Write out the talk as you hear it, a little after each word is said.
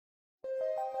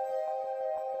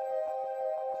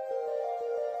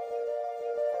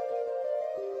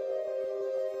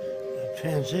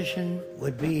Transition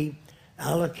would be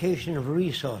allocation of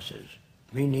resources,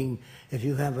 meaning if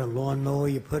you have a lawnmower,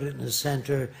 you put it in the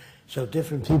center so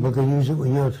different people can use it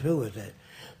when you're through with it.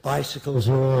 Bicycles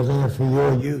are all there for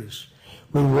your use.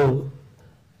 We will,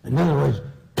 in other words,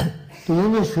 the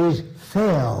industries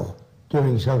fail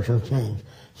during social change.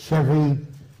 Chevy,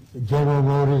 General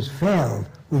Motors failed.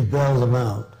 We bailed them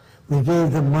out. We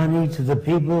gave the money to the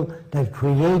people that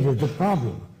created the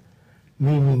problem,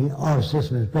 meaning our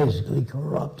system is basically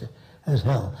corrupt as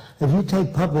hell. If you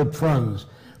take public funds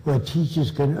where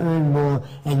teachers can earn more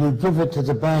and you give it to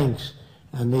the banks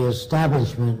and the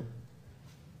establishment,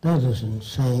 that isn't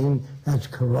sane, that's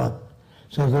corrupt.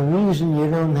 So the reason you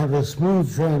don't have a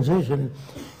smooth transition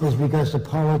is because the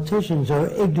politicians are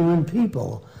ignorant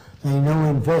people. They know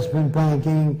investment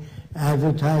banking,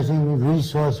 advertising,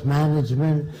 resource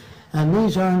management, and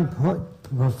these aren't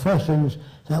professions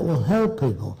that will help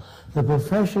people. The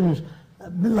professions,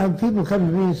 like people come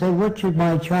to me and say, what should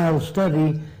my child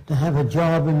study to have a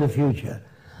job in the future?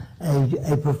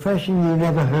 A profession you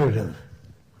never heard of.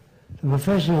 The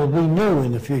profession will be new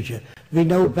in the future. There'll be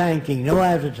no banking, no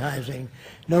advertising,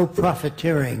 no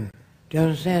profiteering. Do you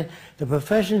understand? The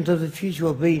professions of the future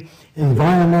will be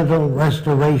environmental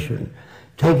restoration,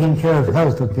 taking care of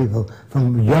health of people,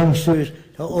 from youngsters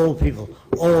to old people.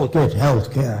 All get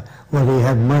health care, whether you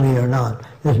have money or not.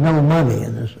 There's no money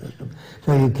in the system.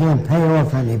 So you can't pay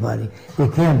off anybody. You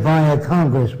can't buy a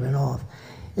congressman off.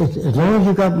 As long as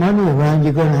you've got money around,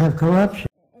 you're going to have corruption.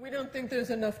 We don't think there's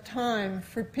enough time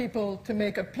for people to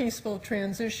make a peaceful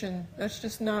transition. That's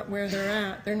just not where they're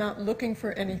at. They're not looking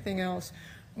for anything else.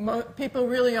 People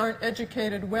really aren't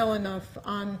educated well enough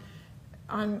on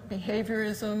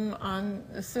behaviorism, on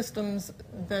the systems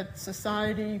that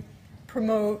society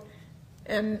promote,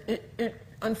 and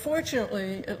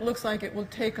unfortunately, it looks like it will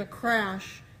take a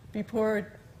crash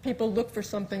before people look for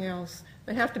something else.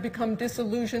 They have to become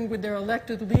disillusioned with their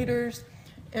elected leaders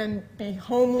and be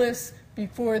homeless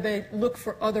before they look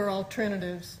for other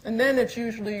alternatives. And then it's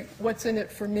usually, what's in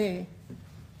it for me?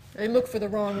 They look for the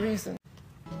wrong reason.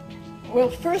 Well,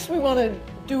 first we want to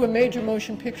do a major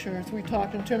motion picture, as we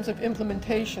talked, in terms of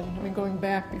implementation. I mean, going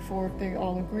back before they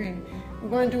all agree. We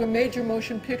want to do a major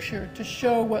motion picture to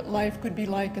show what life could be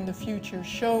like in the future,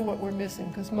 show what we're missing,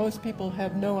 because most people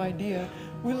have no idea.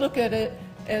 We look at it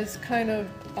as kind of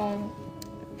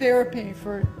therapy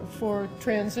for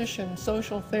transition,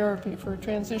 social therapy for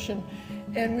transition.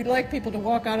 And we'd like people to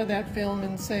walk out of that film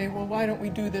and say, well, why don't we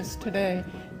do this today?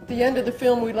 At the end of the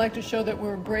film, we'd like to show that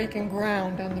we're breaking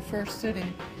ground on the first city.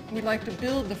 We'd like to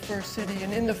build the first city,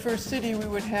 and in the first city we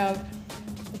would have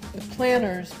the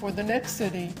planners for the next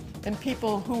city and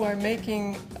people who are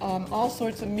making all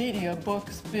sorts of media,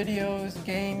 books, videos,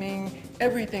 gaming,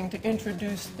 everything to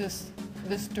introduce this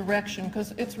direction,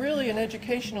 because it's really an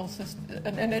educational system,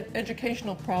 an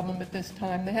educational problem at this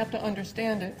time. They have to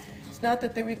understand it. It's not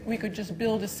that we could just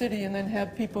build a city and then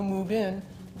have people move in.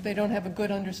 They don't have a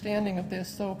good understanding of this.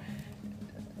 So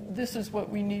this is what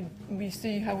we need. We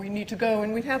see how we need to go.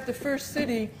 And we'd have the first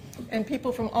city, and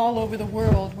people from all over the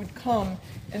world would come,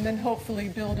 and then hopefully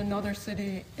build another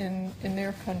city in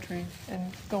their country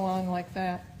and go on like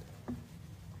that.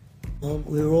 Well,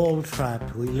 we're all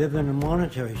trapped. We live in a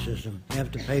monetary system. You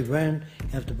have to pay rent, you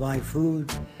have to buy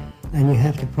food, and you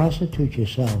have to prostitute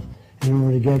yourself in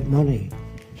order to get money.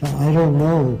 So I don't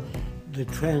know. The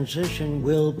transition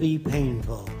will be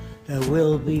painful. There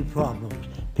will be problems.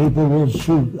 People will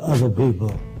shoot other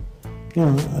people. You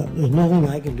know, there's nothing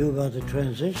I can do about the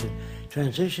transition.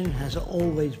 Transition has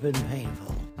always been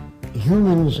painful.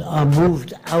 Humans are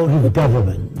moved out of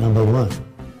government, number one.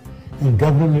 And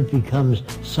government becomes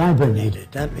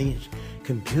cybernated. That means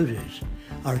computers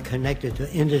are connected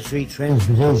to industry,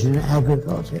 transportation,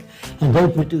 agriculture, and they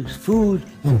produce food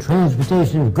and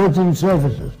transportation of goods and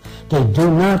services. They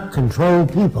do not control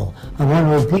people. I want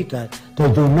to repeat that.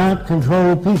 They do not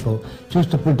control people, just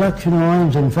the production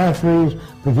lines and factories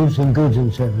producing goods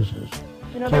and services.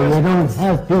 So you don't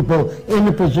have people in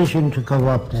a position to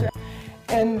corrupt them.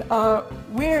 And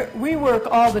we work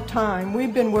all the time.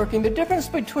 We've been working. The difference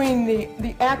between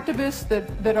the activists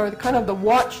that are kind of the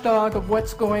watchdog of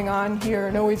what's going on here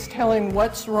and always telling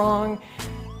what's wrong,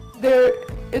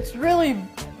 it's really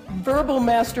verbal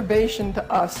masturbation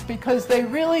to us, because they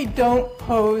really don't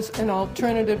pose an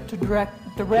alternative to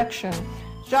direction.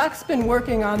 Jacque's been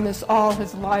working on this all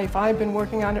his life. I've been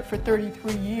working on it for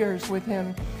 33 years with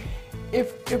him.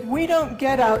 If we don't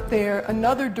get out there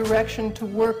another direction to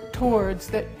work towards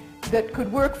that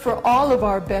could work for all of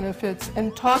our benefits,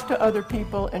 and talk to other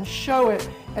people and show it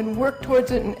and work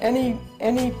towards it in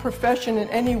any profession in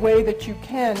any way that you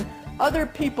can, other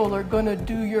people are going to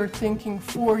do your thinking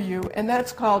for you, and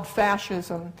that's called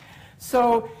fascism.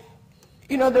 So,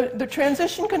 you know, the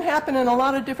transition can happen in a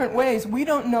lot of different ways. We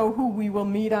don't know who we will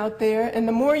meet out there, and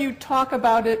the more you talk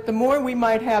about it, the more we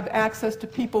might have access to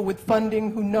people with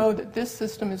funding who know that this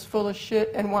system is full of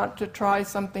shit and want to try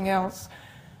something else.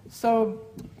 So,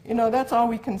 you know, that's all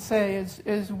we can say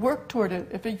is work toward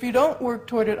it. If you don't work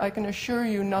toward it, I can assure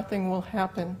you nothing will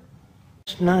happen.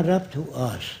 It's not up to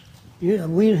us.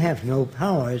 We have no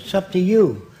power. It's up to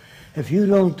you. If you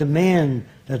don't demand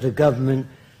that the government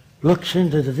looks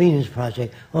into the Venus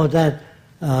Project, or that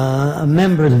a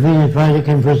member of the Venus Project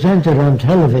can present it on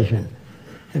television.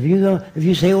 If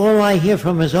you say, all I hear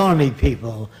from is Army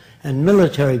people and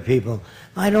military people,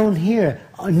 I don't hear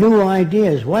new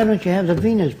ideas. Why don't you have the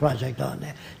Venus Project on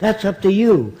there? That's up to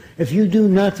you. If you do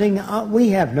nothing, we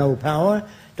have no power.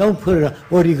 Don't put it on.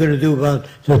 What are you going to do about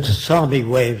the tsunami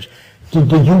waves?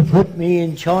 Did you put me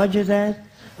in charge of that?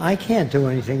 I can't do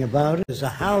anything about it. It's a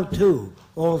how-to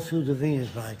all through the Venus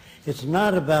Project. It's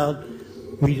not about,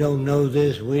 we don't know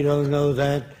this, we don't know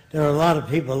that. There are a lot of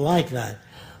people like that.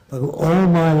 But all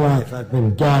my life I've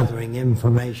been gathering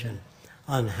information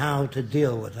on how to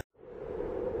deal with it.